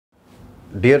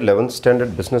Dear 11th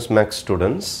standard business maths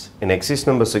students, in exercise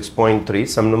number 6.3,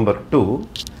 sum number 2,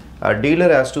 a dealer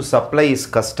has to supply his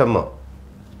customer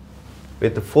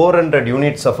with 400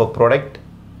 units of a product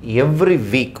every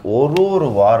week. ஒரு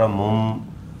வாரமும்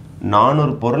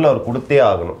 400 பொருள் அவர் கொடுத்தே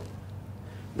ஆகணும்.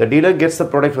 The dealer gets the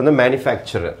product from the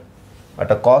manufacturer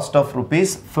at a cost of rupees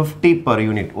 50 per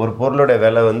unit. ஒரு பொருளோட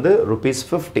விலை வந்து rupees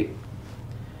 50.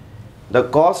 The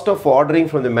cost of ordering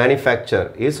from the manufacturer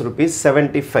is rupees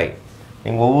 75.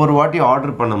 நீங்கள் ஒவ்வொரு வாட்டி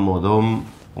ஆர்டர் பண்ணும் போதும்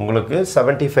உங்களுக்கு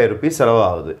 75 rupees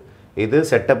செலவாகுது. இது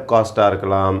செட்டப் காஸ்ட்டாக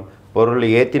இருக்கலாம், பொருள்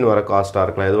ஏற்றின்னு வர காஸ்ட்டாக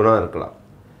இருக்கலாம், எதுனா இருக்கலாம்.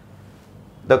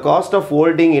 The cost of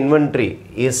holding inventory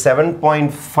is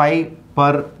 7.5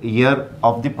 per year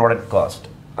of the product cost.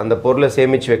 அந்த பொருளை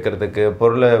சேமித்து வைக்கிறதுக்கு,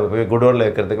 பொருளை குடோனில்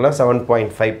வைக்கிறதுக்குலாம்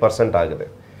 7.5% ஆகுது.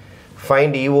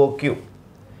 Find EOQ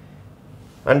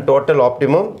and total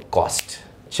optimum cost.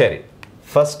 சரி,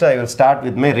 first I will start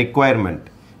with my requirement.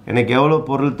 எனக்கு எவ்வளோ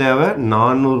பொருள் தேவை?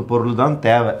 400 பொருள் தான்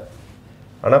தேவை.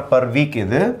 ஆனால் per week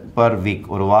இது, per week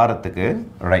ஒரு வாரத்துக்கு,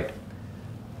 right.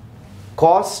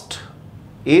 Cost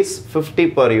is 50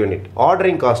 per unit.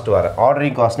 Ordering cost வர,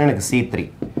 ஆர்டரிங் காஸ்ட்னா எனக்கு C3.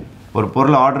 ஒரு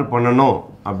பொருள் ஆர்டர் பண்ணணும்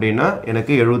அப்படின்னா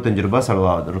எனக்கு 75 ரூபாய்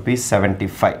செலவாகுது. rupees 70.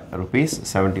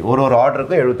 ஒரு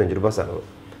ஆர்டருக்கும் 75 ரூபாய் செலவு.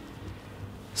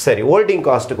 சரி, ஹோல்டிங்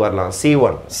காஸ்ட்டுக்கு வரலாம்.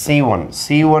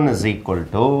 C1 is equal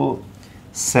to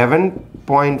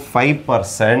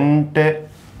 7.5%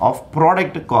 of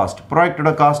product cost.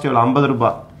 ப்ராடக்டோட காஸ்ட் எவ்வளோ? 50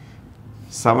 ரூபாய்.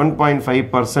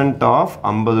 7.5% of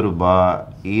 50 ரூபாய்.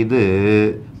 இது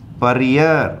per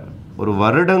year, ஒரு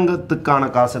வருடங்கத்துக்கான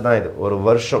காசு தான் இது, ஒரு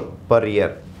வருஷம் per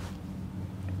year.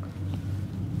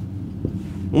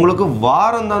 உங்களுக்கு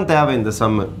வாரம் தான் தேவை இந்த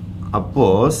சம்மு.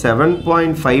 அப்போது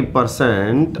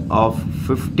 7.5% of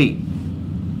 50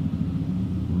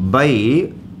 by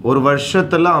ஒரு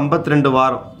வருஷத்தில் 52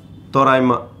 வாரம்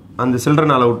தோராயமாக, அந்த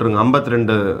சில்ட்ரனால் விட்டுருங்க,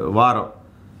 52 வாரம்.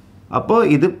 அப்போது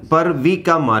இது பர்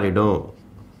வீக்காக மாறிடும்.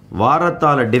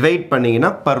 வாரத்தால் டிவைட்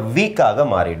பண்ணிங்கன்னா பர் வீக்காக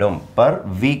மாறிடும்.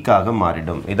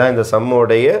 இதான் இந்த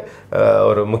சம்மோடைய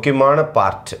ஒரு முக்கியமான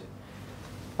பார்ட்.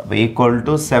 அப்போ ஈக்குவல்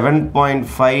டு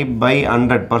 7.5 by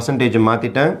 100%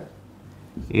 மாற்றிட்டேன்.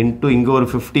 இன்ட்டு இங்கே ஒரு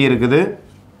 50 இருக்குது,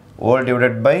 ஓல்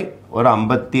டிவைடட் பை ஒரு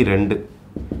 52.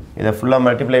 இதை ஃபுல்லாக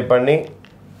மல்டிப்ளை பண்ணி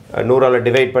 100ஆல்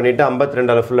டிவைட் பண்ணிவிட்டு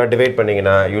 52ஆல் ஃபுல்லாக டிவைட்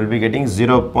பண்ணிங்கன்னா யூ வில் பி கெட்டிங்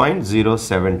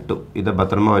 0.072. இதை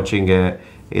பத்திரமா வச்சுங்க.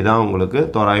 இதுதான் உங்களுக்கு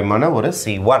தோராயமான ஒரு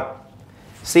C1.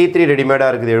 C3 ரெடிமேடாக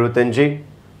இருக்குது 75.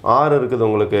 6 இருக்குது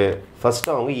உங்களுக்கு.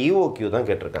 ஃபஸ்ட்டு அவங்க EOQ தான்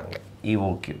கேட்டிருக்காங்க.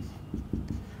 EOQ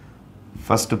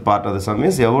first part of the some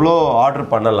is எவ்வளோ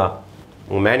ஆர்டர் பண்ணலாம்,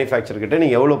 உங்கள் மேனுஃபேக்சர்கிட்ட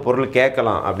நீங்கள் எவ்வளோ பொருள்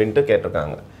கேட்கலாம் அப்படின்ட்டு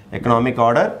கேட்டிருக்காங்க. Economic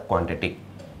order quantity.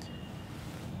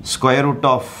 Square root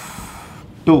of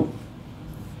 2,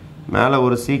 மேலே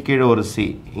ஒரு C கீழே ஒரு C,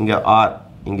 இங்கே R,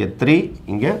 இங்கே 3,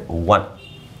 இங்கே 1.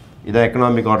 இதான்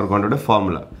economic order quantity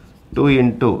formula. 2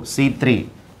 into C3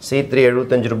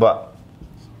 75 ரூபாய்.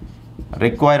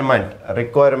 Requirement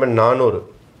 400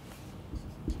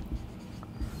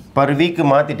 per week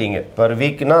மாற்றிட்டீங்க. Per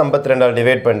வீக்குனா 52ஆல்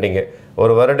divide பண்ணிட்டீங்க.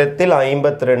 ஒரு வருடத்தில்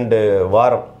 52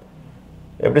 வாரம்.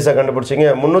 எப்படி சார் கண்டுபிடிச்சிங்க?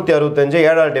 365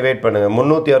 7ஆல் டிவைட் பண்ணுங்கள்.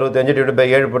 365 டிவைட் பை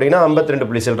 7 போட்டிங்கன்னா 52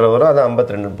 புள்ளி சில்லற வரும். அதான்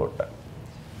 52 போட்டேன்.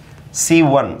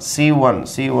 C1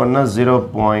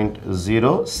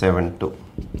 0.072.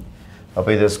 அப்போ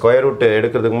இது ஸ்கொயர் ரூட்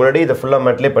எடுக்கிறதுக்கு முன்னாடி இதை ஃபுல்லாக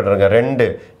மல்டிப்ளை பண்ணுறேங்க. 2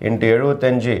 into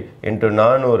 75 into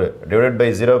 400 டிவைட் பை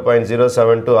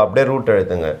 0.072. அப்படியே ரூட்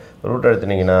எழுத்துங்க. ரூட்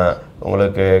எழுத்துனீங்கன்னா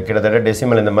உங்களுக்கு கிட்டத்தட்ட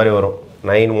டெசிமல் இந்த மாதிரி வரும்.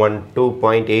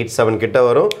 912.87 கிட்ட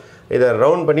வரும். இதை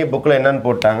ரவுண்ட் பண்ணி புக்கில் என்னன்னு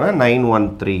போட்டாங்கன்னா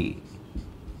 913.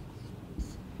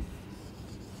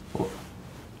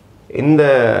 இந்த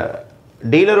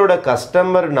டீலரோட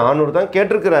கஸ்டமர் 400 தான்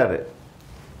கேட்டிருக்கிறாரு.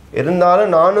 இருந்தாலும்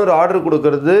 400 ஆர்டர்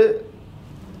கொடுக்கறது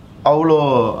அவ்வளோ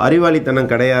அறிவாளித்தனம்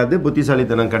கிடையாது,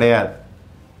 புத்திசாலித்தனம் கிடையாது.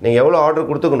 நீங்கள் எவ்வளோ ஆர்டர்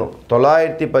கொடுத்துக்கணும்?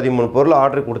 913 பொருள்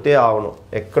ஆர்டர் கொடுத்தே ஆகணும்.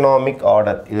 எக்கனாமிக்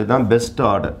ஆர்டர், இதுதான் பெஸ்ட்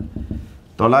ஆர்டர்.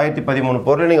 913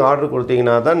 பொருள் நீங்கள் ஆர்டர்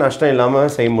கொடுத்தீங்கன்னா தான் நஷ்டம்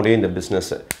இல்லாமல் செய்ய முடியும் இந்த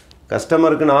பிஸ்னஸ்ஸு.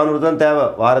 கஸ்டமருக்கு 400 தான் தேவை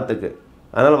வாரத்துக்கு.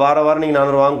 அதனால் வாரம் நீங்கள்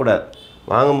 400 வாங்கக்கூடாது.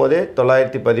 வாங்கும் போதே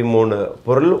 913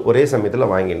 பொருள் ஒரே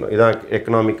சமயத்தில் வாங்கிடணும். இதுதான்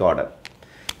எக்கனாமிக் ஆர்டர்.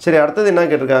 சரி, அடுத்தது என்ன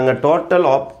கேட்டிருக்காங்க? Total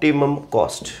optimum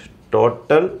cost.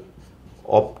 Total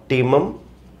optimum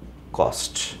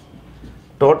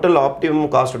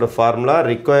cost of the formula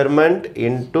requirement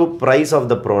into price of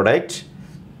the product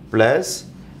plus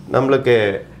நம்மளுக்கு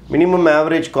minimum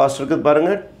average cost இருக்குது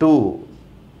பாருங்க 2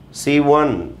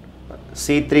 C1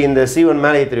 C3. இந்த C1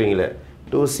 மேலே ஏற்றுவீங்களே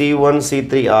 2 C1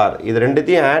 C3R, இது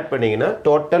ரெண்டுத்தையும் ஆட் பண்ணிங்கன்னா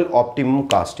டோட்டல் ஆப்டிமம்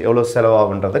காஸ்ட் எவ்வளோ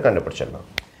செலவாகுன்றதை கண்டுபிடிச்சிடலாம்.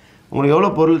 உங்களுக்கு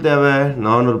எவ்வளோ பொருள் தேவை?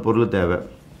 400 பொருள் தேவை.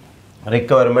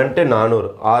 ரெக்குவயர்மெண்ட்டு 400,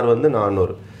 R வந்து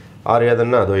 400. ஆர்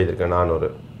எதுன்னா அதோ இதுக்கு 400.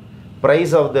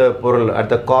 ப்ரைஸ் ஆஃப் த பொருள்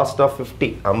அட் த காஸ்ட் ஆஃப் 50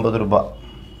 50 ரூபாய்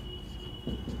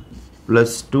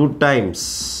ப்ளஸ் 2 டைம்ஸ்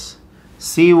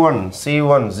C1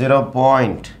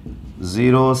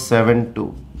 0.072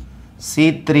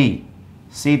 C3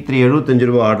 75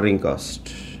 ரூபாய் ஆர்டரிங் காஸ்ட்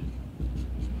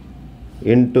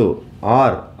இன்ட்டு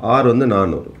R வந்து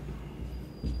 400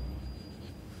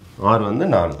 வந்து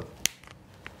 400.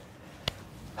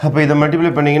 அப்போ இதை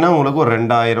மல்டிப்ளை பண்ணிங்கன்னா உங்களுக்கு ஒரு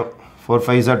 2000 4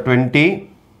 5s are 20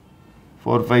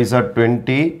 4 5s are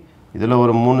 20 இதில்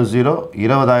ஒரு 3 0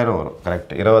 20000 வரும்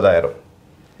கரெக்ட் 20000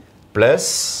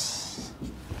 ப்ளஸ்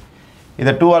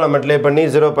இதை 2ஆல் மல்டிப்ளை பண்ணி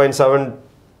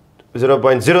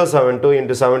 0.072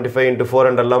 இன்ட்டு 75 இன்ட்டு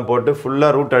 400 எல்லாம் போட்டு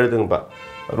ஃபுல்லாக ரூட் அழுத்துங்கப்பா.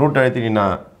 ரூட் அழுத்தினா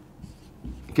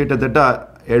கிட்டத்தட்ட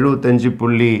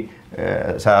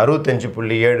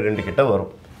 65.72 கிட்ட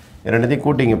வரும். ரெண்டுத்தையும்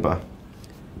கூட்டிங்கப்பா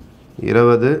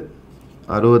 20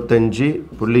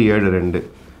 65.72.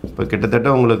 இப்போ கிட்டத்தட்ட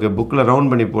உங்களுக்கு புக்கில்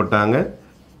ரவுண்ட் பண்ணி போட்டாங்க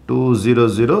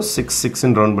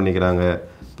 20066ன்னு ரவுண்ட் பண்ணிக்கிறாங்க.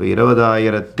 இப்போ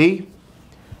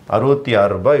 20,066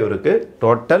 ரூபாய் இவருக்கு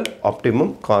டோட்டல்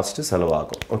ஆப்டிமம் காஸ்ட்டு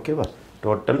செலவாகும். ஓகேவா?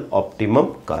 டோட்டல் ஆப்டிமம்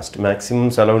காஸ்ட்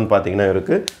மேக்ஸிமம் செலவுன்னு பார்த்தீங்கன்னா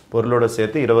இவருக்கு பொருளோட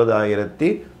சேர்த்து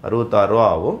 20,066 ரூபா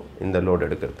ஆகும் இந்த லோடு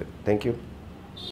எடுக்கிறதுக்கு. தேங்க்யூ.